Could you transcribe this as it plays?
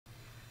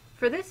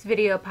For this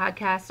video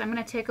podcast, I'm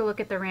going to take a look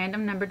at the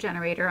random number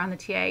generator on the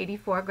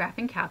TI-84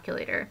 graphing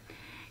calculator.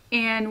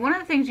 And one of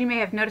the things you may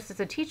have noticed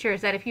as a teacher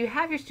is that if you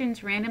have your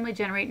students randomly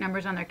generate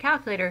numbers on their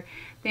calculator,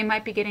 they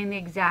might be getting the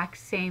exact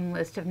same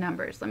list of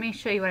numbers. Let me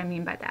show you what I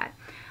mean by that.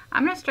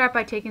 I'm going to start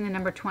by taking the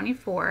number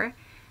 24, and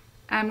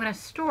I'm going to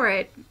store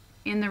it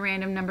in the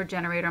random number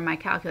generator on my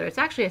calculator. It's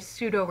actually a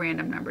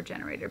pseudo-random number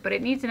generator, but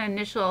it needs an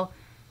initial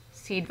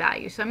seed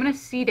value. So I'm going to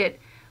seed it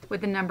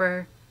with the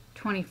number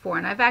 24,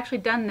 and I've actually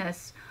done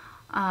this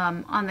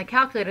on the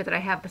calculator that I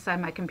have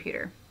beside my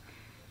computer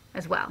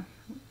as well.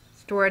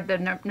 Stored the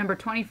number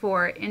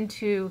 24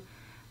 into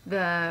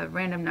the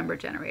random number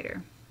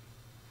generator.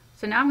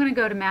 So now I'm going to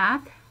go to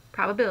Math,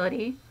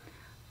 Probability,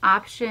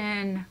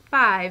 Option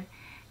 5,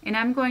 and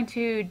I'm going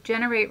to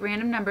generate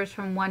random numbers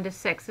from 1 to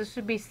 6. This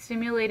would be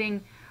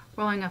simulating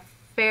rolling a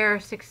fair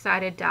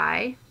six-sided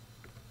die.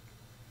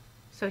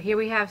 So here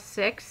we have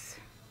 6,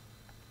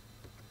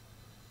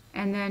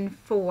 and then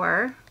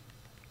 4,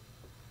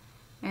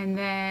 and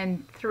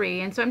then 3.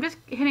 And so I'm just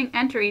hitting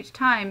enter each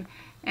time,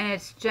 and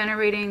it's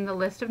generating the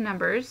list of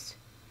numbers.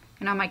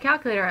 And on my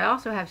calculator I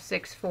also have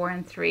 6, 4,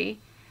 and 3,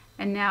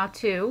 and now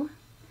 2.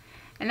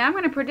 And now I'm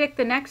going to predict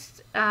the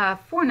next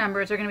 4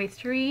 numbers are going to be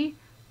 3,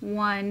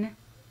 1,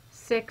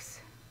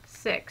 6,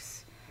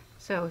 6.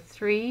 So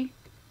 3,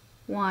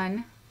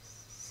 1,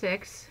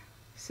 6,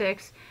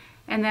 6,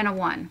 and then a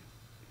 1.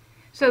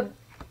 So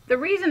the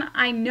reason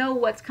I know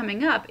what's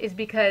coming up is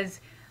because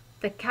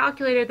the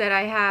calculator that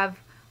I have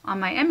on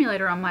my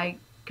emulator on my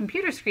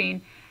computer screen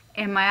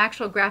and my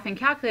actual graphing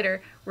calculator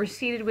were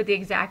seeded with the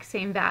exact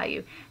same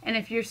value. And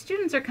if your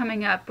students are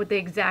coming up with the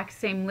exact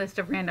same list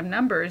of random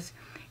numbers,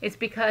 it's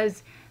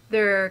because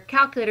their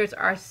calculators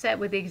are set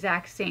with the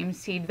exact same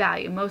seed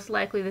value, most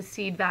likely the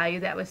seed value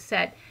that was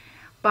set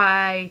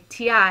by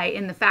TI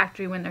in the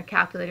factory when their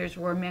calculators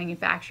were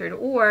manufactured,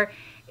 or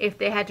if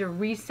they had to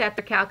reset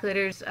their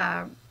calculators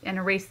and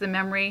erase the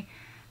memory,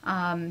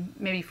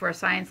 maybe for a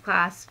science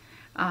class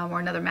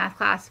or another math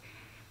class,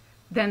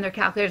 then their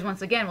calculators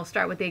once again will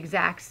start with the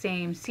exact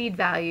same seed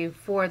value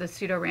for the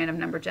pseudo-random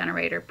number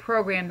generator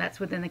program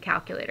that's within the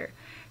calculator.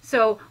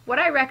 So what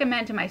I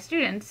recommend to my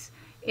students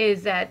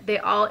is that they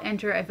all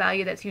enter a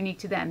value that's unique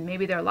to them.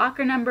 Maybe their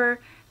locker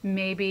number,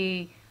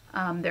 maybe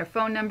their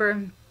phone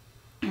number,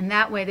 and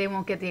that way they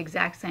won't get the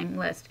exact same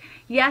list.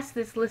 Yes,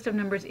 this list of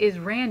numbers is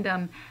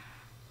random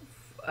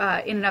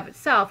in and of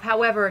itself.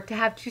 However, to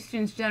have two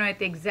students generate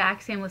the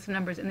exact same list of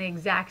numbers in the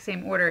exact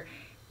same order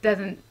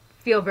doesn't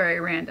feel very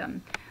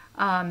random.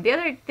 The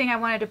other thing I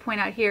wanted to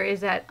point out here is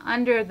that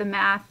under the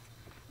Math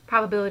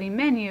Probability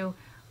menu,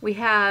 we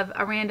have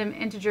a random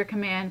integer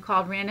command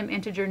called random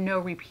integer no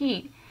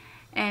repeat.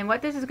 And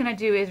what this is going to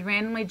do is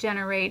randomly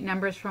generate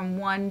numbers from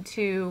 1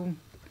 to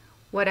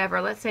whatever,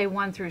 let's say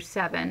 1 through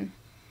 7,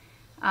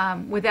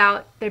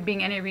 without there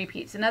being any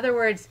repeats. In other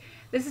words,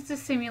 this is to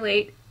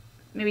simulate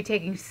maybe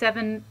taking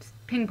 7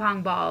 ping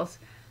pong balls,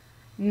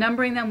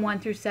 numbering them 1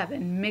 through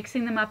 7,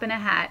 mixing them up in a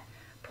hat,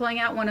 pulling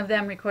out one of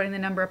them, recording the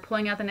number,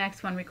 pulling out the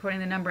next one, recording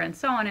the number, and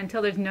so on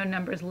until there's no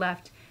numbers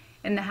left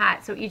in the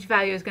hat. So each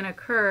value is going to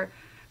occur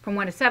from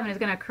 1 to 7 is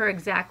going to occur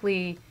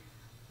exactly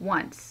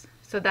once.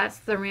 So that's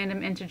the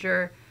random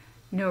integer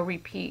no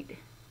repeat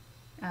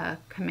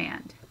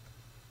command.